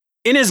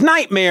In his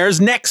nightmares,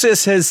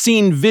 Nexus has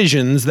seen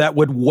visions that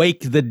would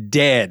wake the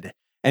dead.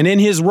 And in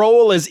his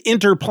role as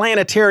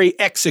interplanetary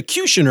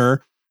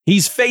executioner,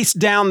 he's faced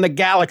down the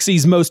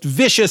galaxy's most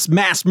vicious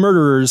mass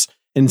murderers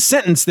and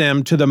sentenced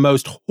them to the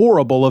most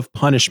horrible of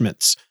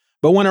punishments.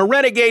 But when a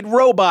renegade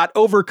robot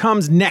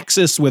overcomes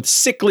Nexus with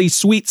sickly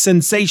sweet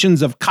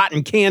sensations of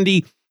cotton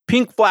candy,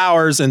 pink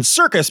flowers, and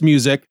circus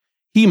music,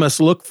 he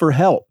must look for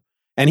help.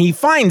 And he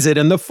finds it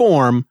in the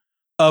form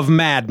of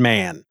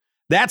Madman.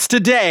 That's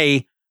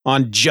today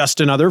on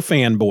Just Another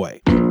Fanboy.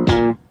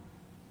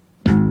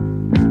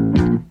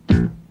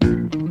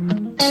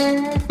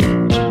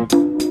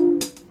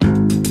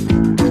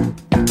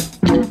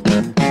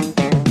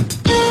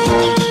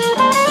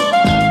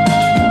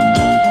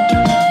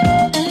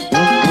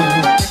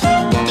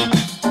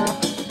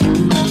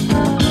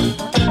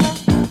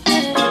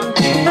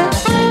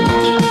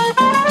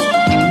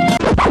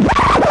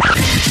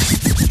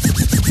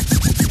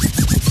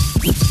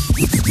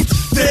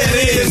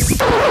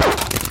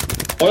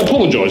 I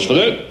apologise for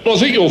that. I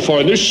think you'll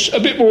find this a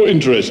bit more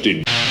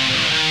interesting.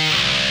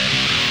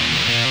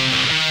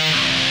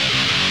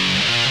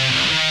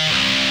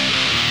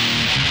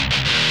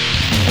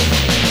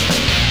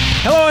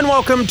 Hello and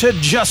welcome to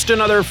Just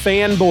Another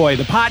Fanboy,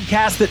 the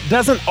podcast that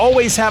doesn't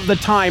always have the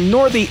time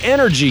nor the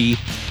energy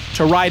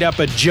to write up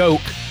a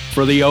joke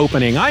for the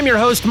opening. I'm your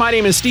host, my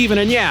name is Steven,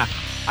 and yeah,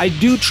 I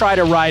do try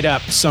to write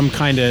up some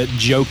kind of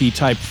jokey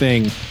type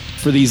thing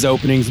for these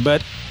openings,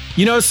 but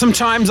you know,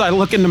 sometimes I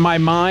look into my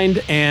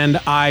mind and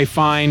I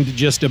find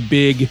just a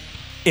big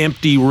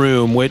empty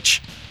room,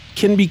 which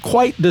can be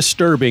quite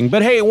disturbing.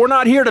 But hey, we're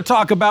not here to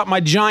talk about my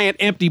giant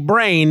empty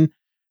brain.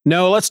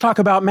 No, let's talk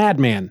about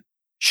Madman.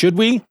 Should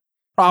we?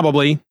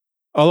 Probably.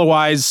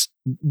 Otherwise,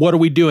 what are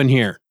we doing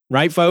here?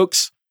 Right,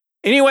 folks?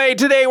 Anyway,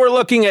 today we're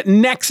looking at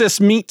Nexus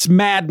Meets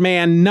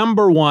Madman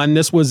 #1.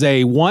 This was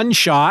a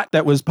one-shot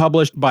that was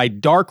published by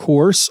Dark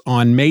Horse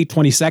on May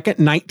 22nd,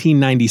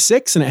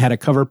 1996, and it had a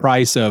cover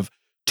price of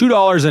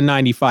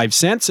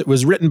 $2.95. It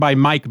was written by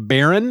Mike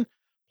Baron,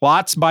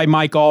 plots by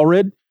Mike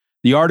Allred.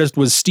 The artist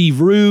was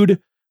Steve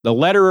Rude. The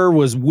letterer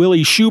was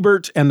Willie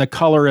Schubert, and the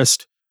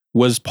colorist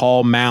was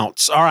Paul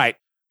Mounts. All right.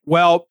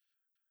 Well,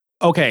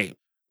 okay.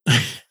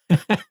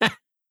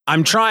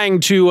 I'm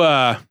trying to,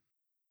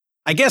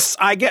 I guess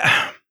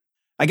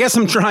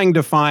I'm trying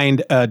to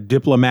find a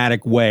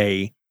diplomatic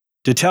way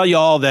to tell you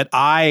all that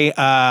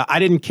I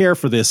didn't care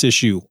for this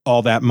issue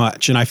all that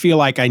much. And I feel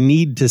like I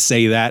need to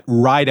say that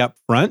right up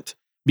front,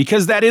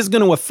 because that is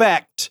going to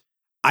affect,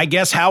 I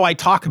guess, how I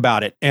talk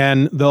about it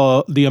and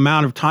the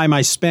amount of time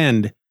I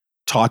spend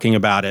talking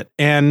about it.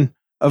 And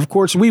of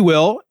course we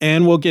will,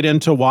 and we'll get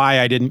into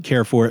why I didn't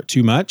care for it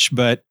too much.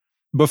 But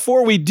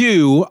before we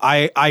do,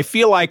 I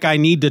feel like I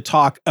need to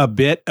talk a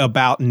bit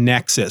about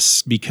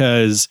Nexus,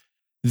 because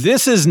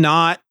this is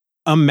not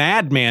a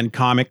Madman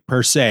comic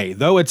per se,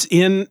 though it's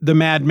in the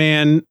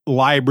Madman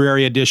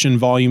Library Edition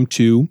Volume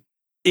 2.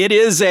 It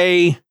is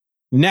a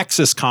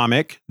Nexus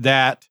comic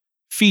that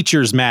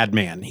features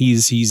Madman.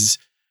 He's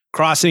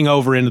crossing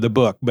over into the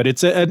book, but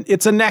it's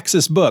a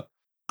Nexus book.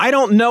 I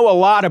don't know a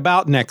lot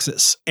about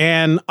Nexus,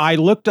 and I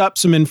looked up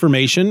some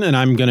information, and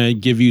I'm going to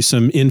give you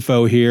some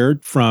info here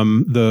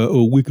from the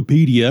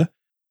Wikipedia,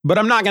 but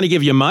I'm not going to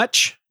give you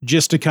much,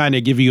 just to kind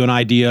of give you an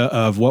idea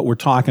of what we're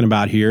talking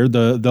about here.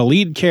 The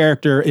lead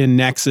character in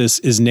Nexus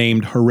is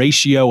named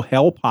Horatio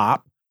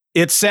Hellpop.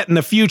 It's set in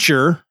the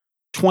future,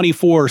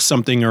 24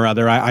 something or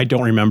other. I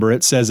don't remember.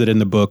 It says it in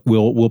the book.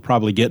 We'll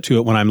probably get to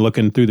it when I'm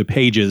looking through the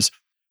pages.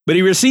 But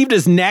he received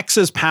his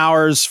Nexus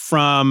powers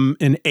from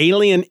an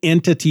alien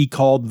entity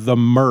called the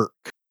Merc.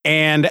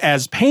 And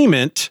as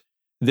payment,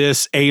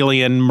 this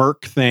alien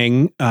Merc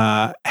thing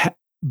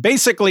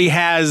basically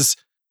has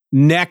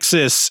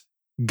Nexus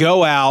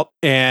go out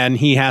and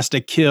he has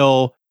to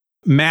kill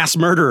mass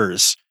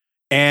murderers.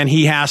 And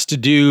he has to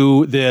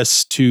do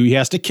this he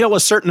has to kill a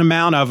certain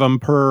amount of them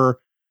per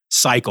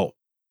cycle.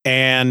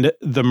 And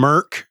the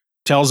Merc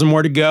tells him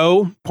where to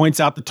go, points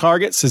out the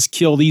target, says,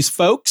 kill these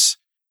folks.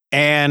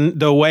 And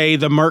the way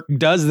the Merc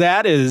does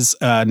that is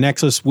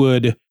Nexus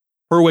would,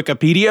 per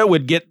Wikipedia,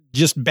 would get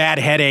just bad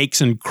headaches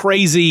and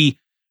crazy,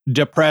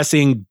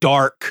 depressing,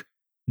 dark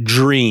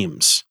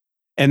dreams.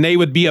 And they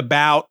would be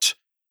about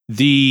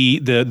the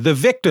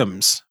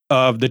victims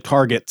of the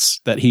targets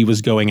that he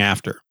was going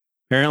after.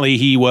 Apparently,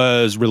 he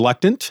was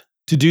reluctant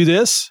to do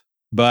this,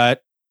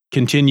 but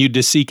continued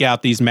to seek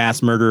out these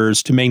mass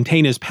murderers to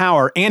maintain his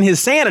power and his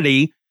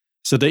sanity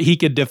so that he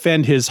could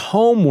defend his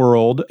home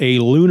world, a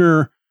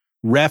lunar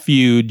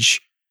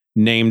refuge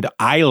named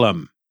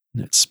Ilum.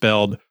 It's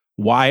spelled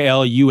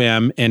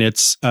Y-L-U-M, and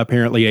it's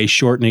apparently a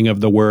shortening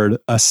of the word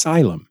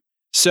asylum.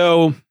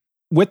 So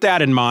with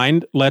that in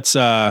mind, let's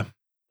I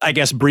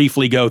guess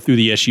briefly go through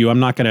the issue. I'm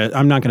not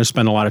gonna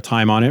spend a lot of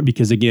time on it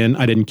because, again,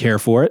 I didn't care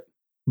for it.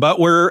 But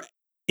we're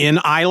in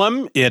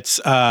Ilum. It's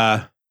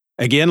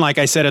again, like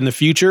I said, in the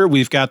future,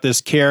 we've got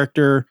this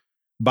character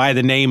by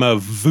the name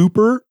of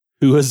Vooper,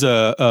 who is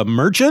a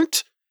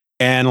merchant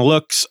and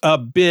looks a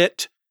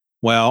bit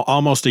Well,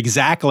 almost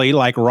exactly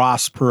like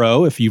Ross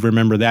Perot, if you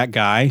remember that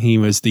guy. He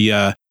was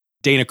the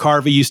Dana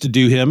Carvey used to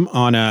do him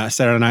on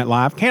Saturday Night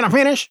Live. Can I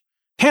finish?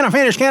 Can I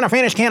finish? Can I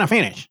finish? Can I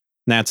finish?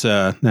 That's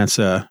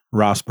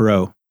Ross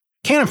Perot.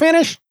 Can I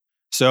finish?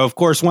 So, of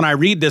course, when I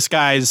read this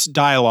guy's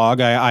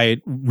dialogue,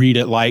 I read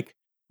it like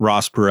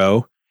Ross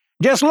Perot.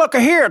 Just look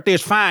here at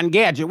this fine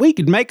gadget. We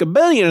could make 1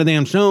 billion of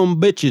them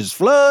some bitches,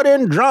 flood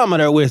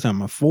Andromeda with them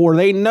before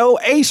they know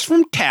Ace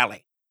from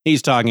Tally.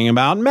 He's talking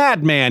about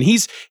Madman.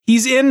 He's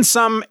in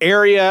some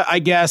area, I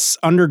guess,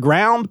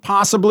 underground,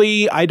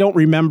 possibly. I don't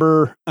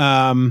remember,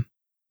 in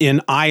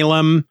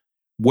Ilum,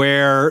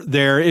 where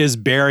there is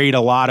buried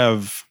a lot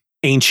of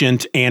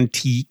ancient,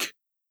 antique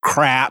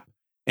crap.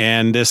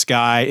 And this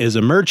guy is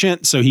a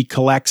merchant, so he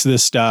collects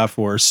this stuff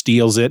or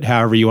steals it,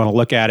 however you want to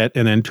look at it,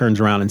 and then turns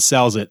around and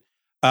sells it.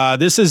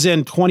 This is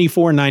in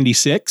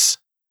 2496.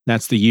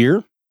 That's the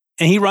year.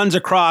 And he runs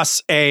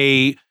across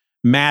a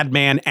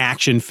Madman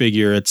action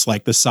figure. It's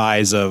like the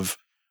size of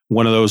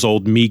one of those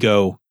old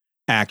Mego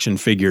action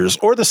figures,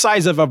 or the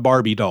size of a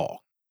Barbie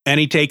doll. And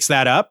he takes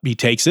that up. He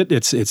takes it.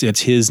 It's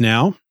his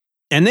now.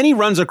 And then he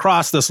runs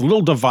across this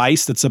little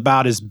device that's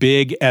about as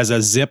big as a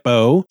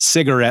Zippo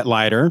cigarette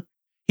lighter.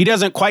 He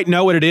doesn't quite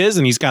know what it is,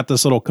 and he's got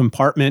this little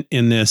compartment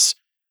in this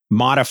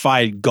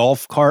modified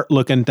golf cart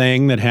looking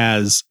thing that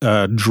has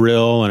a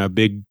drill and a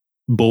big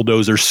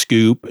bulldozer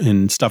scoop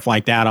and stuff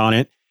like that on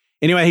it.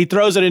 Anyway, he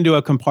throws it into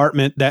a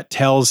compartment that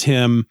tells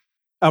him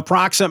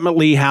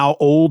approximately how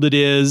old it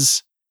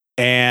is,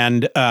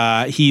 and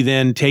he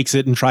then takes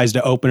it and tries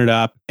to open it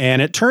up,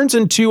 and it turns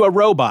into a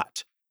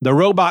robot. The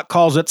robot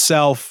calls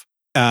itself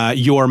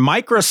your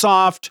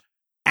Microsoft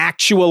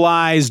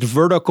actualized,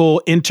 vertical,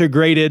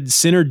 integrated,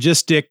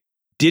 synergistic,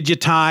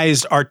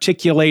 digitized,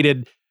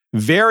 articulated,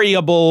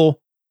 variable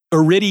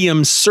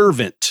Iridium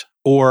servant,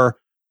 or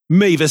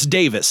Mavis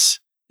Davis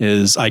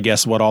is, I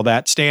guess, what all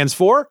that stands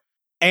for.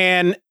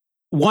 And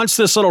once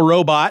this little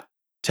robot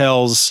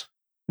tells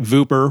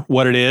Vooper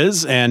what it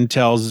is and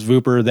tells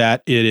Vooper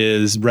that it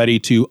is ready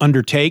to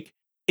undertake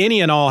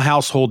any and all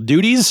household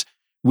duties,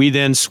 we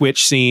then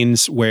switch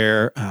scenes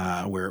where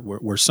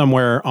we're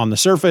somewhere on the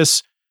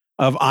surface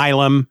of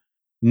Ilum.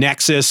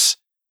 Nexus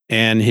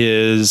and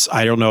his,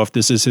 I don't know if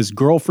this is his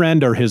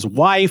girlfriend or his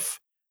wife,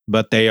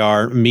 but they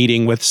are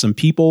meeting with some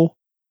people.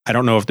 I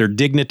don't know if they're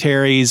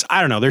dignitaries. I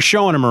don't know. They're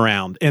showing him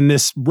around. And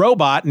this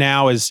robot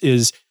now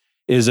is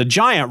a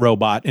giant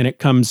robot, and it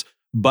comes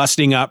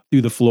busting up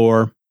through the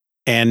floor,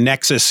 and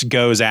Nexus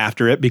goes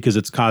after it because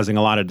it's causing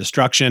a lot of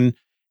destruction.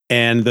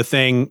 And the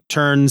thing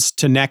turns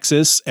to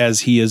Nexus as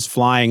he is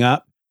flying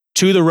up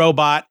to the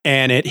robot,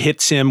 and it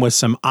hits him with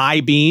some eye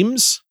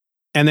beams,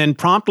 and then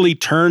promptly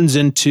turns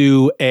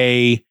into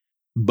a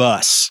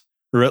bus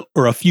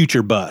or a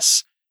future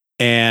bus.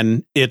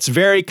 And it's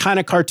very kind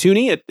of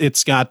cartoony.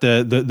 It's got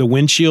the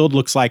windshield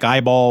looks like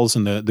eyeballs,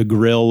 and the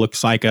grill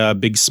looks like a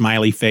big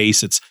smiley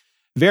face. It's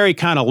very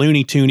kind of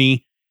Looney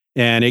Toony,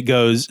 and it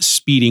goes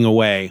speeding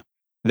away.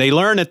 They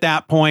learn at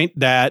that point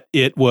that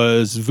it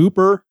was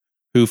Vooper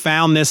who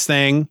found this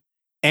thing,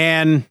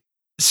 and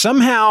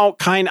somehow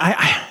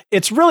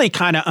it's really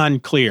kind of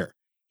unclear.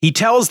 He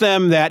tells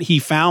them that he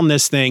found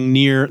this thing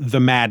near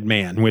the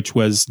Madman, which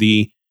was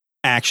the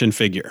action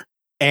figure.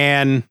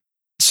 And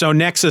so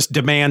Nexus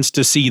demands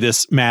to see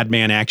this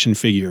Madman action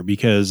figure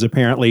because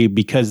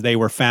they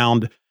were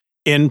found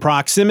in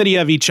proximity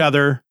of each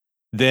other,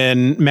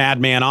 then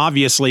Madman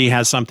obviously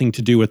has something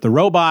to do with the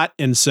robot.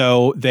 And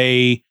so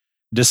they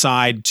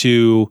decide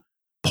to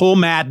pull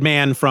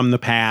Madman from the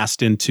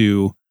past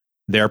into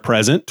their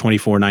present,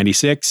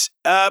 2496.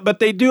 But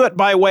they do it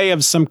by way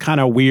of some kind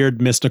of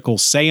weird mystical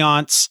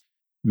seance.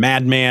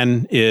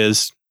 Madman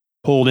is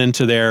pulled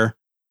into their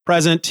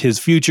present, his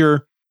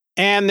future,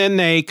 and then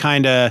they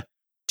kind of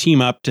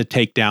team up to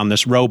take down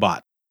this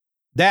robot.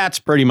 That's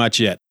pretty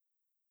much it.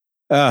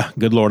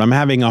 Good Lord, I'm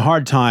having a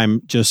hard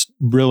time just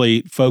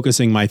really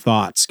focusing my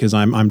thoughts because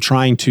I'm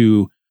trying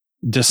to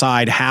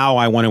decide how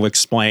I want to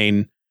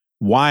explain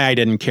why I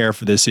didn't care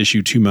for this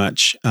issue too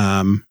much.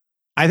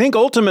 I think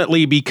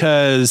ultimately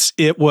because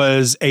it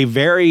was a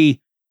very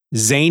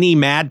zany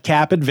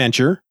madcap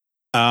adventure,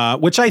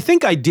 which I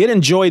think I did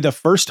enjoy the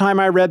first time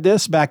I read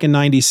this back in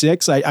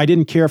 96. I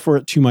didn't care for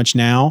it too much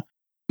now.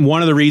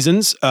 One of the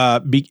reasons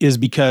is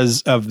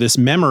because of this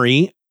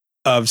memory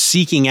of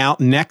seeking out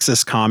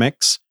Nexus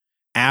comics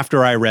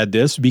after I read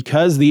this,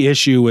 because the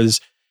issue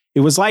was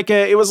like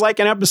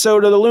an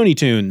episode of the Looney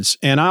Tunes.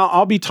 And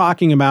I'll be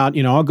talking about,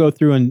 I'll go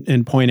through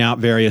and point out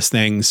various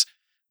things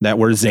that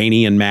were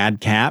zany and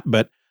madcap,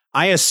 but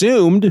I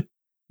assumed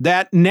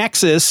that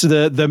Nexus,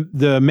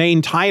 the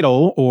main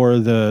title or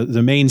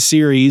the main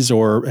series,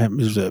 or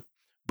there's a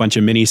bunch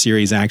of mini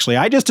series actually,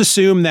 I just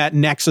assumed that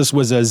Nexus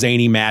was a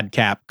zany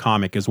madcap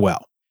comic as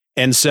well.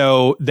 And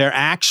so there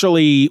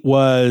actually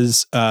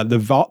was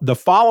the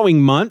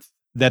following month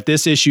that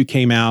this issue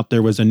came out,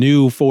 there was a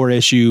new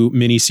 4-issue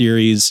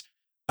miniseries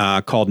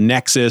called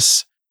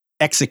Nexus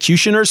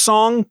Executioner's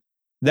Song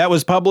that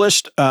was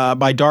published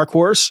by Dark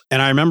Horse.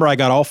 And I remember I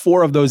got all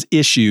 4 of those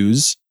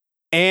issues.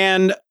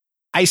 And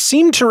I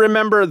seem to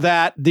remember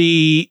that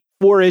the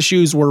 4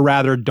 issues were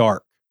rather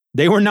dark.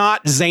 They were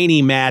not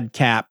zany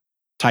madcap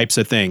types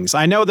of things.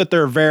 I know that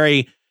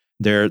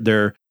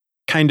they're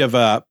kind of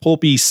a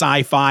pulpy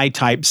sci-fi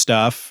type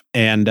stuff,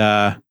 and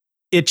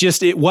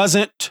it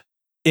wasn't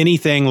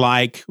anything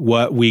like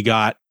what we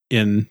got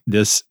in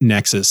this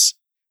Nexus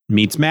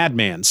meets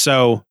Madman.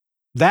 So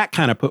that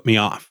kind of put me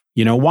off.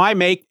 Why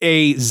make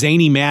a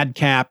zany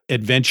madcap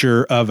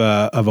adventure of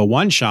a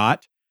one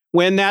shot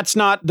when that's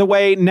not the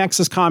way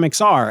Nexus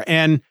comics are?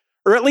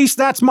 Or at least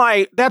that's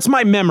my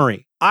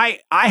memory. I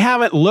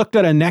haven't looked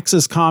at a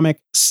Nexus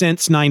comic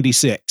since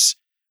 96,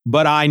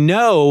 but I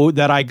know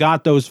that I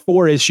got those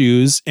 4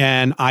 issues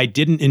and I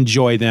didn't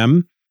enjoy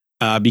them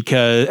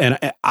because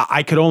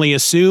I could only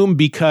assume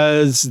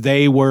because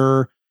they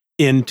were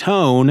in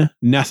tone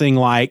nothing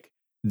like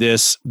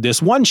this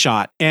one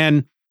shot.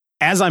 And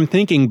as I'm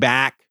thinking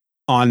back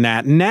on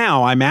that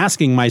now, I'm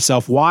asking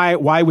myself, why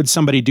would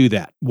somebody do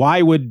that?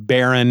 Why would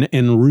Baron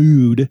and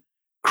Rude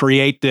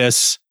create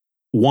this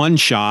one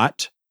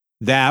shot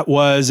that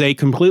was a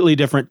completely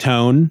different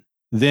tone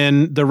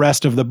than the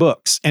rest of the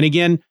books? And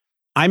again,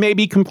 I may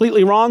be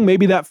completely wrong.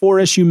 Maybe that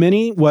 4-issue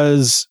mini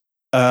was,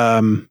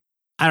 I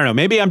don't know,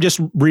 maybe I'm just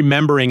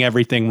remembering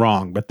everything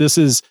wrong, but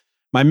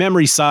my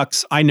memory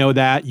sucks. I know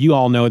that. You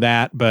all know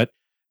that, but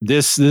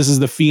this is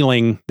the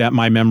feeling that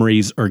my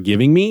memories are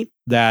giving me,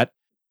 that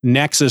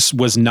Nexus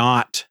was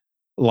not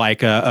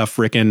like a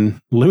frickin'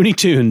 Looney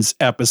Tunes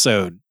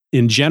episode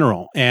in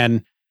general.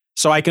 And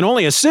so I can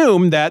only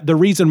assume that the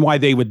reason why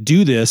they would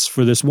do this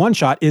for this one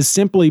shot is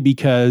simply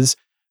because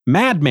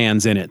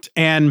Madman's in it.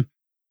 And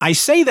I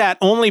say that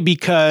only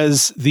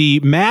because the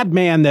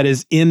Madman that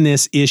is in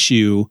this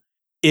issue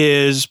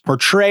is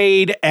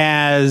portrayed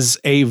as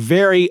a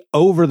very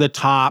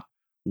over-the-top,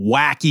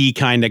 wacky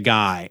kind of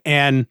guy.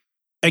 And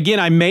again,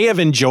 I may have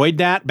enjoyed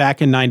that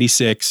back in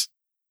 96,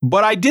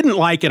 but I didn't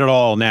like it at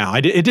all now.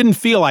 It didn't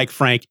feel like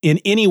Frank in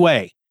any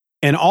way.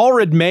 And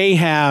Allred may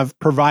have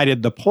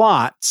provided the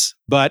plots,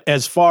 but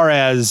as far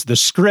as the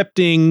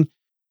scripting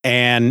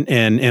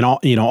and all,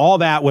 all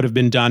that would have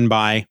been done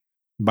by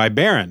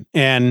Baron.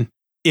 And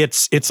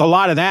it's a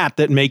lot of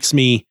that makes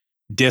me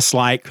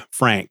dislike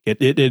Frank.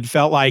 It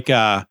felt like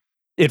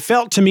it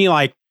felt to me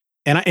like,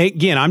 and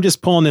I'm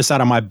just pulling this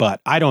out of my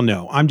butt. I don't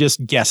know. I'm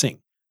just guessing.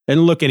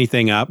 Didn't look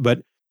anything up,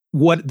 but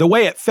the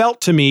way it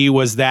felt to me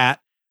was that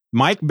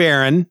Mike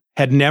Baron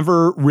had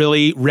never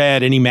really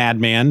read any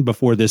Madman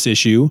before this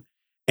issue,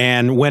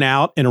 and went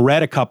out and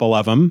read a couple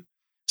of them,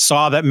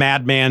 saw that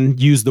Madman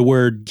used the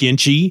word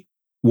Ginchy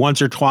once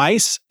or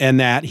twice, and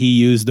that he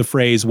used the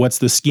phrase, "What's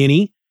the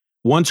skinny?"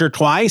 once or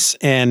twice,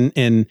 and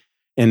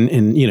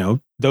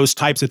those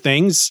types of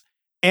things,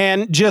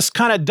 and just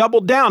kind of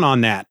doubled down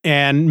on that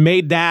and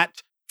made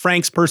that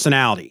Frank's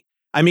personality.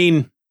 I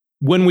mean,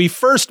 when we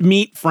first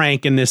meet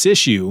Frank in this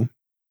issue,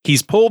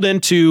 he's pulled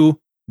into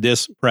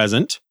this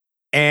present,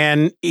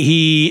 and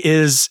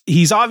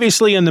he's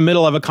obviously in the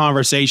middle of a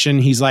conversation.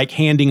 He's like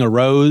handing a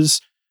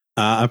rose,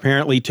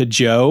 apparently to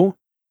Joe.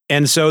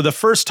 And so the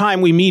first time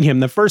we meet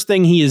him, the first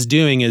thing he is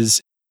doing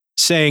is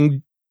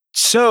saying,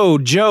 "So,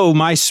 Joe,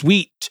 my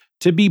sweet,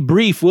 to be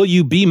brief, will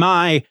you be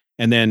my..."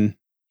 And then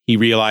he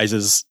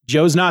realizes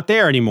Joe's not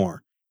there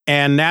anymore.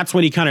 And that's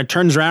when he kind of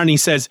turns around and he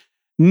says,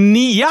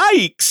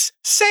 "Yikes!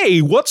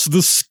 Say, what's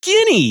the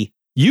skinny?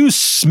 You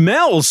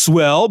smell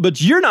swell, but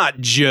you're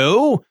not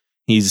Joe."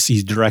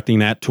 He's directing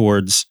that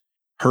towards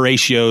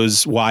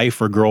Horatio's wife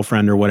or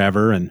girlfriend or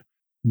whatever. And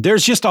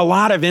there's just a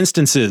lot of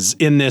instances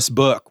in this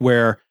book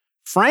where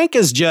Frank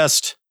is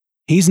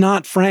he's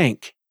not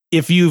Frank.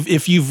 If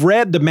you've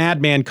read the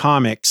Madman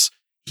comics,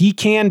 he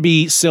can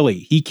be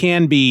silly. He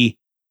can be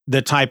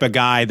the type of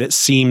guy that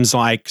seems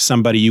like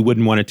somebody you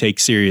wouldn't want to take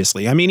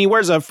seriously. I mean, he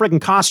wears a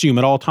freaking costume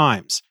at all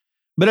times,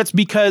 but it's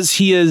because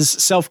he is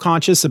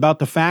self-conscious about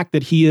the fact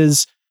that he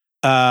is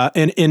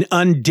an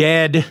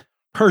undead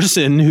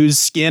person whose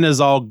skin is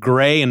all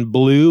gray and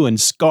blue and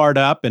scarred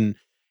up and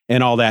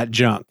all that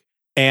junk.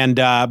 And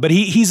but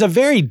he's a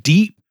very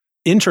deep,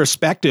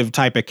 introspective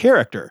type of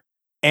character.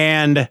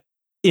 And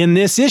in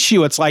this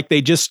issue, it's like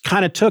they just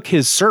kind of took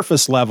his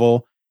surface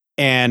level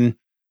and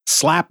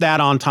slapped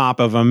that on top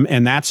of him,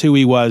 and that's who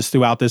he was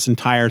throughout this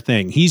entire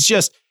thing. He's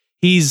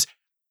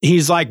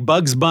like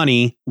Bugs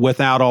Bunny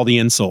without all the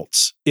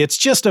insults. It's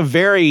just a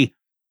very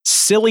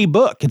silly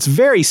book. It's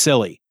very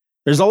silly.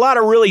 There's a lot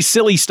of really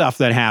silly stuff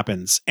that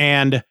happens.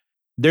 And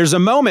there's a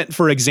moment,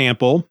 for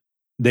example,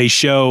 they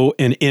show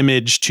an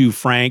image to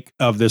Frank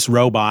of this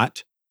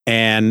robot,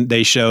 and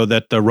they show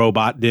that the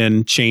robot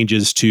then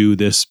changes to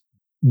this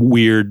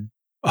weird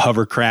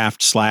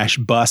hovercraft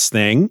 / bus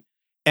thing,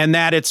 and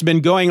that it's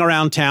been going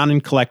around town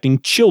and collecting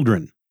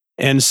children.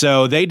 And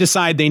so they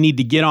decide they need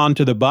to get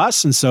onto the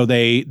bus, and so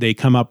they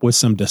come up with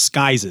some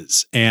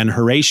disguises. And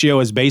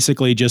Horatio is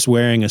basically just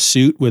wearing a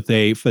suit with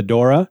a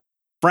fedora.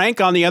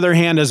 Frank, on the other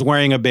hand, is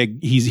wearing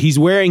he's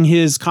wearing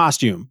his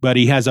costume, but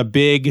he has a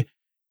big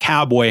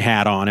cowboy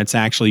hat on. It's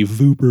actually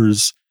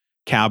Vooper's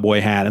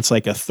cowboy hat. It's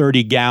like a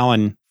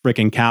 30-gallon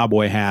freaking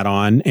cowboy hat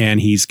on, and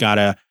he's got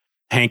a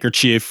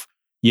handkerchief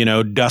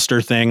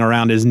duster thing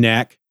around his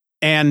neck.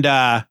 And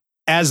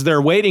as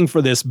they're waiting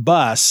for this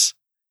bus,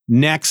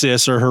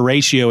 Nexus or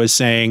Horatio is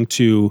saying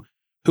to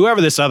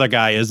whoever this other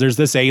guy is, there's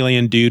this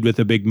alien dude with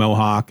a big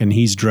mohawk, and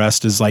he's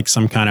dressed as like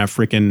some kind of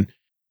freaking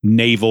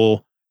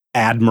naval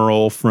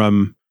admiral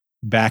from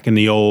back in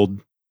the old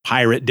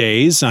pirate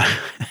days. I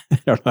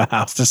don't know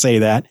how else to say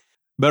that.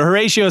 But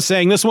Horatio is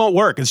saying, this won't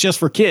work. It's just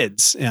for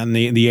kids. And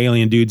the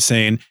alien dude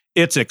saying,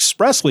 it's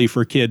expressly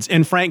for kids.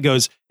 And Frank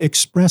goes,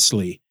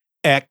 expressly,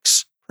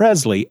 X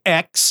Presley,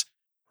 X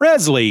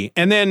Presley.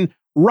 And then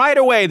right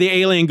away, the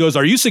alien goes,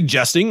 are you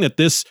suggesting that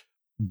this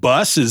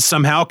bus is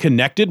somehow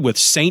connected with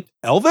Saint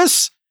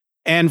Elvis?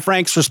 And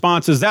Frank's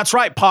response is, that's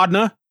right,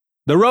 Podna.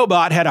 The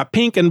robot had a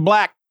pink and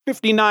black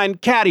 59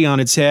 caddy on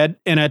its head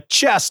and a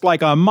chest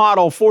like a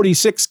Model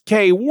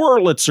 46K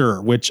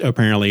Wurlitzer, which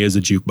apparently is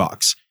a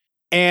jukebox.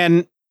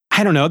 And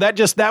I don't know,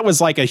 that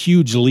was like a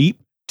huge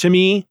leap to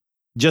me.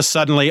 Just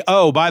suddenly,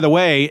 oh, by the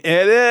way,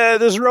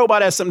 this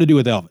robot has something to do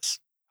with Elvis.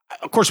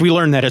 Of course, we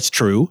learned that it's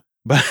true,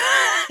 but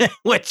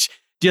which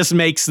just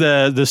makes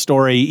the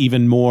story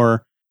even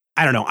more,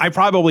 I don't know. I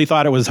probably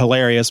thought it was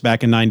hilarious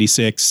back in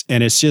 96.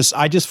 And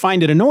I just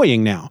find it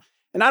annoying now.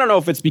 And I don't know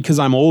if it's because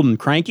I'm old and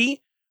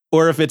cranky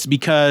or if it's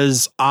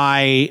because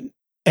I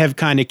have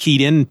kind of keyed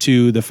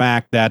into the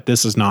fact that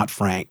this is not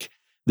Frank.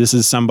 This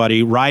is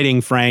somebody writing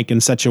Frank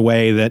in such a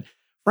way that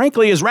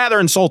frankly is rather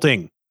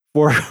insulting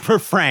for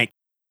Frank.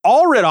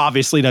 Allred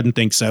obviously doesn't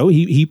think so.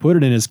 He put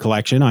it in his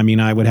collection. I mean,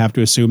 I would have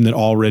to assume that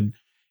Allred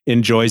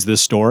enjoys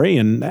this story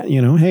and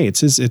hey,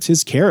 it's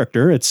his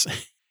character. It's,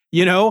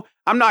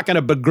 I'm not going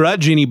to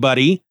begrudge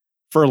anybody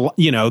for,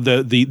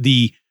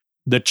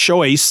 the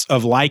choice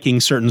of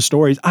liking certain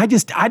stories. I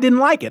didn't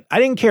like it. I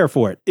didn't care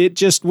for it.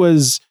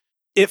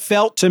 It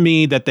felt to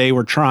me that they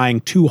were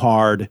trying too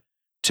hard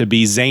to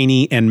be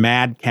zany and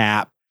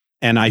madcap.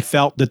 And I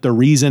felt that the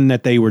reason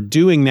that they were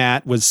doing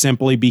that was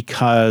simply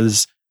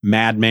because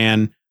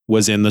Madman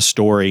was in the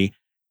story.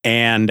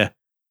 And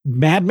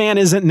Madman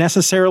isn't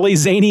necessarily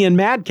zany and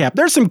madcap.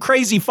 There's some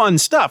crazy fun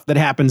stuff that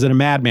happens in a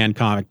Madman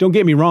comic. Don't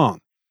get me wrong.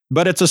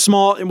 But it's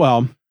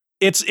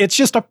it's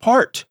just a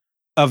part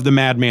of the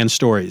Madman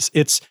stories.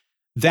 It's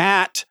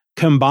that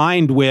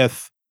combined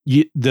with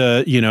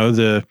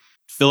the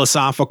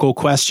philosophical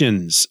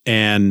questions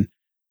and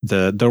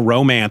the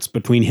romance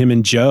between him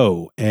and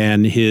Joe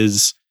and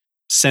his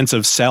sense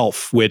of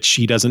self, which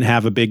he doesn't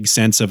have a big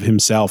sense of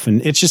himself.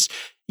 And it's just,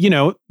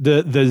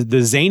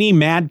 the zany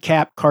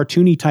madcap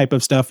cartoony type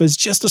of stuff is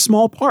just a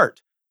small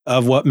part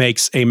of what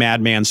makes a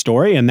Madman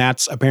story. And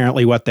that's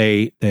apparently what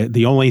the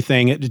only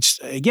thing,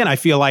 again, I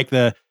feel like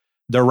the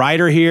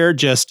writer here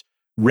just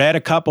read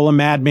a couple of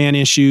Madman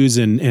issues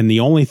and the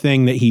only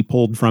thing that he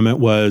pulled from it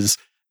was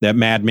that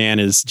Madman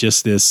is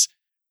just this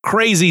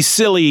crazy,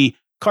 silly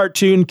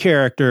cartoon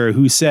character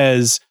who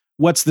says,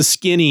 what's the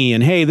skinny?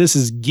 And hey, this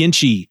is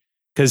Ginchy.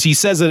 Because he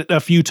says it a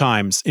few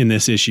times in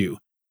this issue.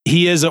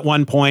 He is at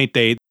one point,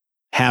 they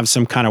have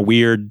some kind of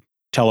weird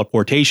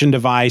teleportation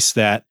device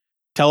that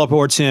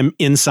teleports him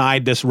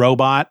inside this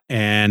robot.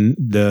 And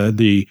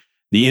the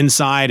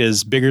inside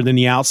is bigger than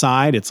the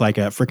outside. It's like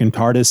a freaking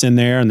TARDIS in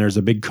there. And there's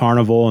a big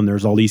carnival and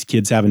there's all these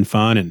kids having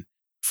fun. And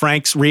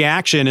Frank's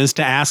reaction is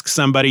to ask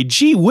somebody,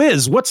 gee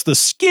whiz, what's the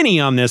skinny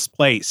on this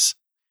place?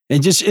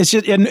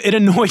 It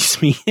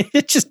annoys me.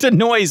 It just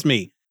annoys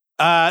me.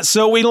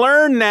 So we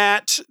learn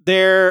that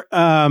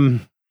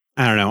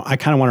I don't know. I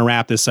kind of want to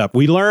wrap this up.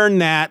 We learn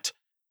that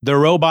the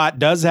robot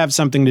does have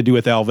something to do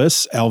with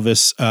Elvis.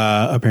 Elvis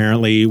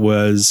apparently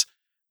was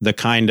the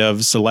kind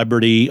of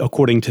celebrity,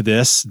 according to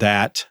this,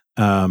 that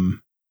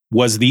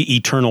was the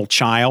eternal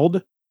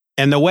child.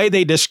 And the way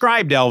they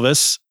described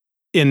Elvis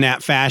in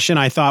that fashion,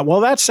 I thought,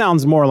 well, that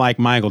sounds more like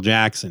Michael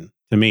Jackson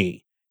to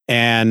me.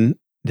 And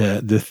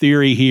the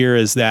theory here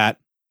is that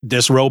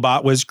this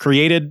robot was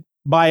created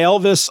by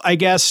Elvis, I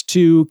guess,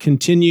 to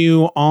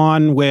continue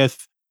on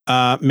with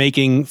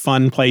making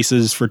fun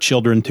places for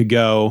children to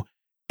go.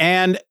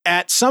 And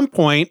at some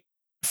point,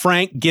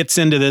 Frank gets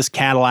into this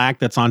Cadillac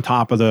that's on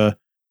top of the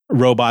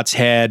robot's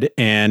head,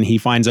 and he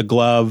finds a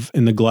glove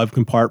in the glove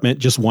compartment,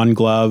 just one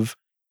glove.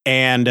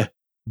 And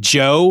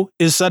Joe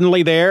is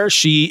suddenly there.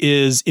 She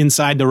is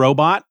inside the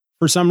robot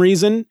for some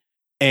reason.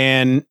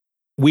 And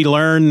we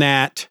learn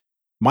that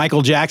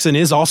Michael Jackson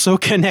is also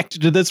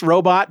connected to this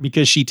robot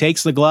because she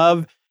takes the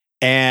glove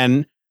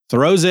and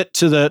throws it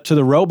to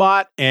the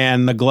robot,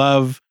 and the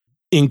glove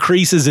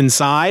increases in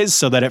size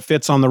so that it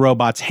fits on the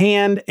robot's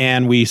hand.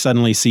 And we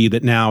suddenly see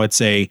that now it's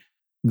a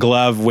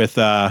glove with,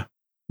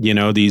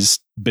 these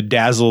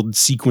bedazzled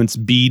sequence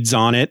beads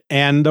on it.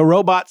 And the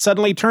robot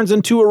suddenly turns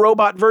into a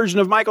robot version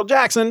of Michael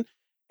Jackson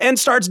and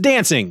starts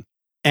dancing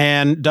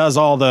and does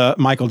all the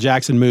Michael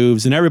Jackson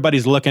moves. And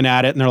everybody's looking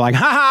at it and they're like,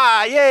 ha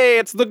ha, yay,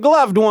 it's the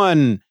gloved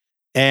one.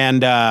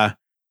 And,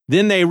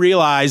 then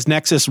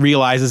Nexus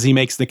realizes, he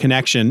makes the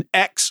connection.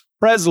 X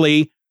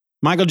Presley,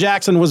 Michael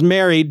Jackson was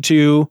married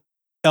to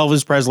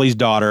Elvis Presley's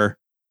daughter,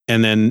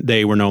 and then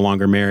they were no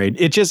longer married.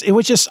 It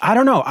was just, I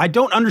don't know. I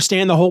don't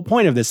understand the whole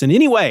point of this in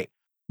any way.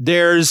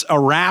 There's a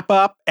wrap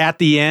up at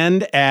the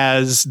end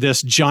as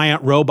this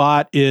giant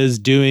robot is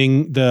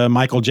doing the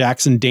Michael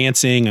Jackson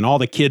dancing, and all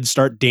the kids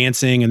start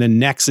dancing, and then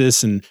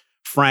Nexus and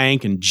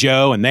Frank and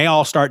Joe, and they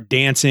all start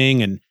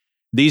dancing. And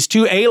these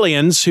two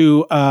aliens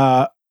who,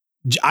 I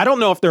don't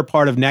know if they're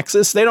part of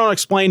Nexus. They don't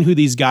explain who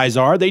these guys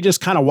are. They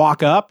just kind of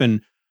walk up, and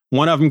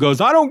one of them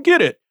goes, "I don't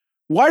get it.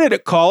 Why did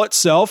it call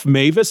itself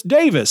Mavis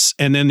Davis?"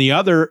 And then the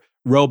other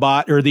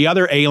robot or the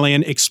other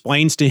alien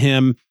explains to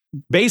him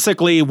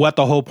basically what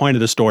the whole point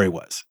of the story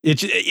was.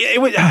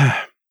 It was,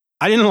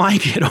 I didn't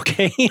like it,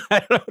 okay? I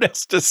don't know what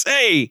else to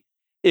say.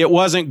 It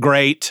wasn't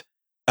great.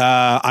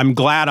 I'm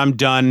glad I'm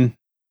done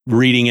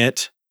reading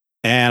it,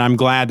 and I'm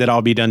glad that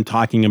I'll be done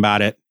talking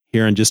about it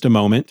here in just a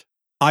moment.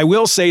 I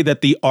will say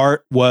that the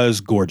art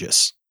was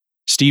gorgeous.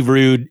 Steve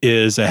Rude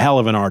is a hell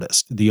of an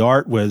artist. The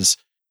art was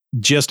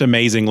just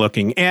amazing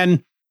looking.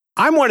 And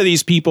I'm one of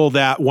these people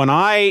that when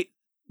I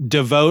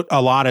devote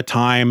a lot of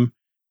time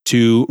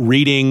to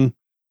reading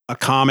a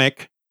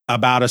comic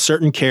about a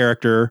certain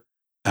character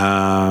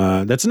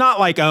that's not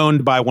like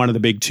owned by one of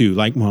the big two,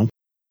 like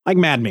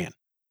Madman.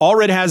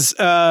 Allred has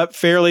a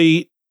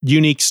fairly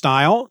unique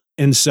style.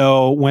 And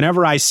so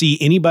whenever I see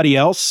anybody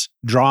else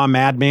draw a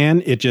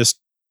Madman,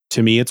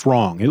 to me, it's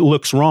wrong. It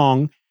looks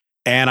wrong,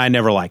 and I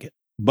never like it.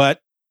 But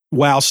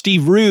while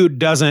Steve Rude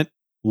doesn't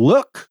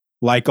look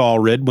like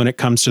Allred when it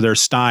comes to their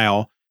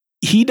style,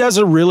 he does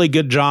a really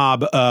good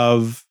job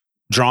of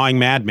drawing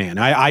Madman.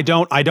 I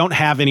don't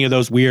have any of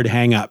those weird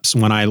hangups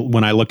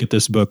when I look at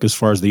this book as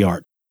far as the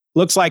art.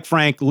 Looks like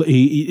Frank.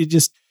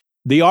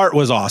 The art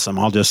was awesome.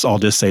 I'll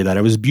just say that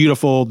it was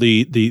beautiful.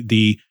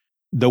 The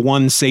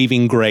one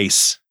saving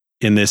grace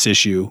in this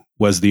issue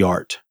was the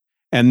art,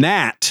 and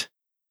that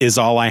is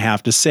all I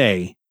have to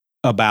say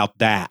about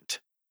that.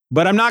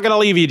 But I'm not going to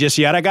leave you just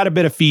yet. I got a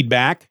bit of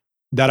feedback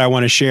that I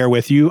want to share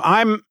with you.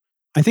 I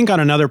think on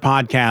another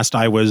podcast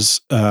I was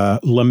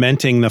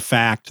lamenting the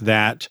fact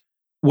that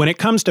when it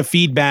comes to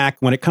feedback,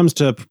 when it comes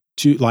to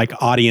like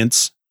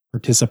audience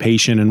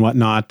participation and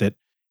whatnot, that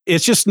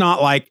it's just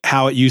not like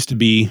how it used to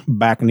be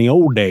back in the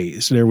old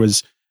days. There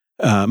was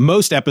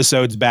most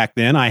episodes back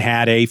then, I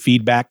had a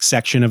feedback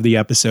section of the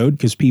episode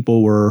because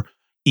people were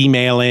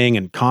emailing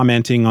and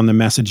commenting on the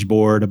message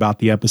board about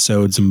the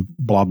episodes and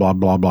blah, blah,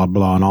 blah, blah,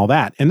 blah, and all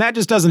that. And that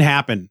just doesn't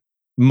happen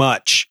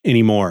much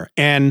anymore.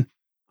 And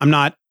I'm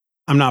not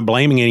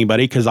blaming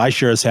anybody because I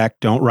sure as heck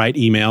don't write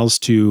emails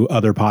to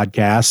other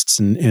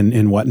podcasts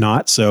and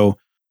whatnot. So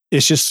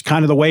it's just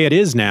kind of the way it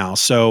is now.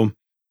 So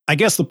I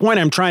guess the point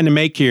I'm trying to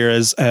make here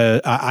is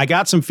I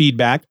got some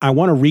feedback. I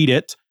want to read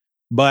it,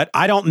 but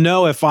I don't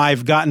know if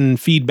I've gotten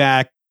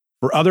feedback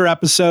for other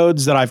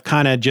episodes that I've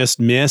kind of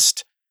just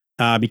missed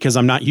because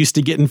I'm not used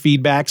to getting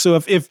feedback. So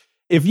if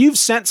you've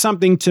sent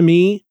something to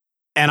me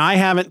and I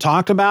haven't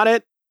talked about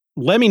it,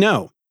 let me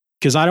know,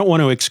 because I don't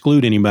want to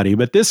exclude anybody.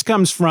 But this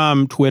comes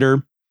from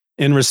Twitter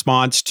in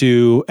response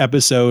to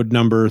episode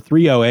number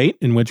 308,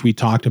 in which we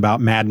talked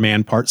about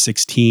Madman Part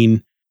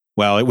 16.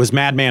 Well, it was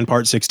Madman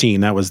Part 16.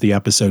 That was the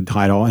episode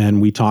title.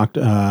 And we talked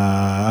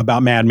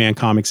about Madman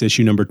Comics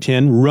issue number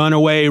 10,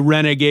 Runaway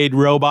Renegade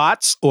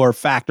Robots, or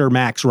Factor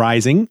Max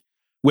Rising,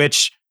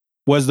 which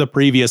was the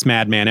previous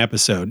Madman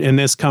episode. And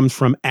this comes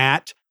from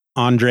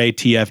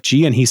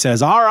 @AndreTFG. And he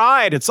says, "All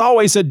right, it's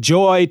always a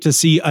joy to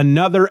see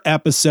another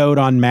episode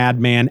on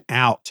Madman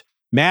out.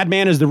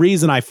 Madman is the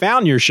reason I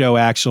found your show,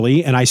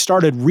 actually. And I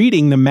started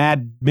reading the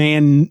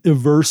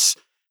Madmaniverse."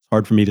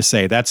 Hard for me to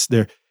say. That's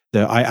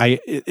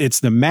it's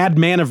the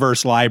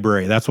Madmaniverse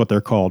Library. That's what they're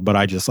called. But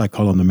I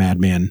call them the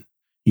Madman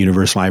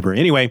Universe Library.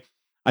 Anyway,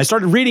 I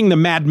started reading the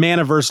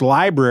Madmaniverse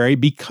Library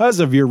because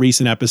of your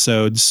recent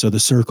episodes, so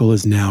the circle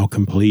is now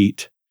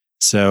complete.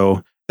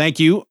 So thank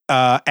you,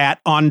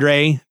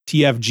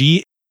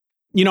 @AndreTFG.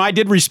 I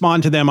did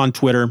respond to them on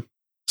Twitter,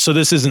 so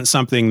this isn't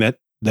something that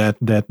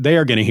they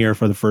are going to hear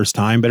for the first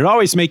time, but it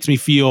always makes me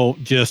feel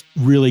just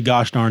really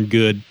gosh darn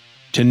good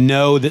to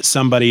know that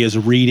somebody is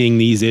reading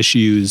these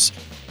issues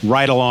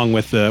right along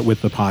with the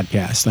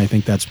podcast. And I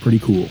think that's pretty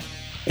cool.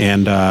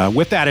 And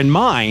with that in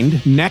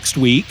mind, next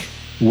week,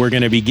 we're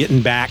going to be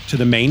getting back to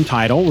the main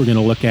title. We're going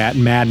to look at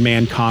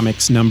Madman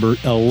Comics number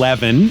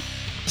 11.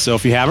 So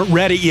if you haven't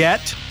read it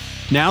yet,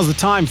 now's the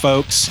time,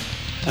 folks.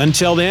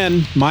 Until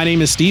then, my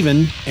name is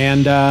Steven,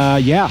 and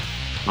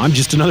I'm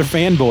just another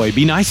fanboy.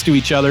 Be nice to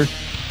each other,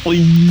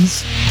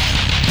 please.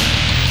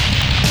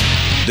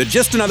 The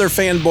Just Another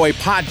Fanboy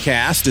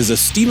podcast is a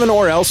Stephen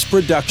Orelse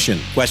production.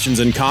 Questions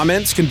and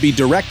comments can be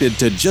directed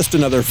to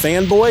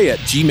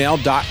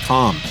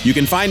justanotherfanboy@gmail.com. You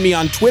can find me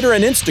on Twitter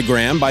and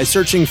Instagram by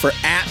searching for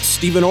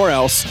 @Stephen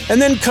Orelse,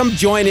 and then come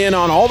join in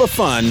on all the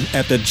fun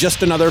at the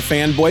Just Another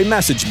Fanboy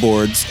message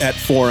boards at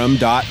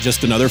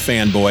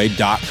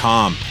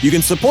forum.justanotherfanboy.com. You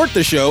can support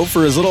the show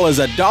for as little as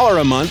 $1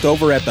 a month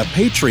over at the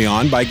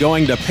Patreon by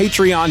going to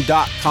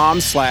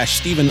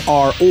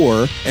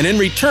patreon.com/StephenROr, and in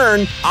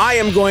return, I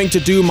am going to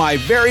do my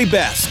very very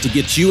best to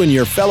get you and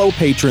your fellow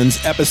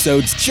patrons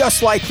episodes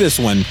just like this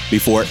one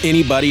before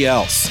anybody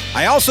else.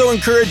 I also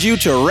encourage you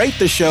to rate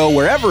the show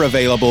wherever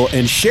available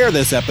and share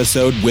this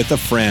episode with a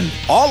friend.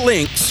 All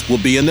links will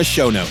be in the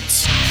show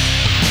notes.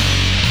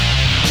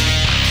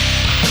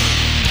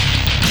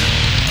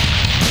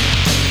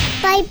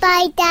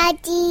 Bye-bye,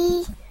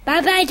 Daddy.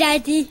 Bye-bye,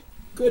 Daddy.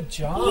 Good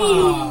job.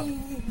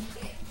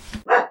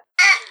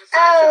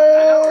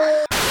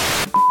 Oh.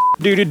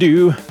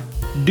 Do-do-do.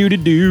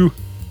 Do-do-do.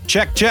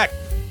 Check.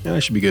 Yeah,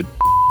 that should be good.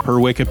 Per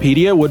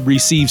Wikipedia, would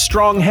receive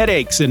strong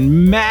headaches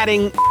and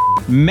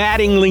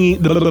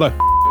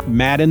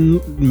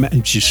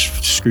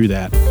just screw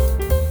that.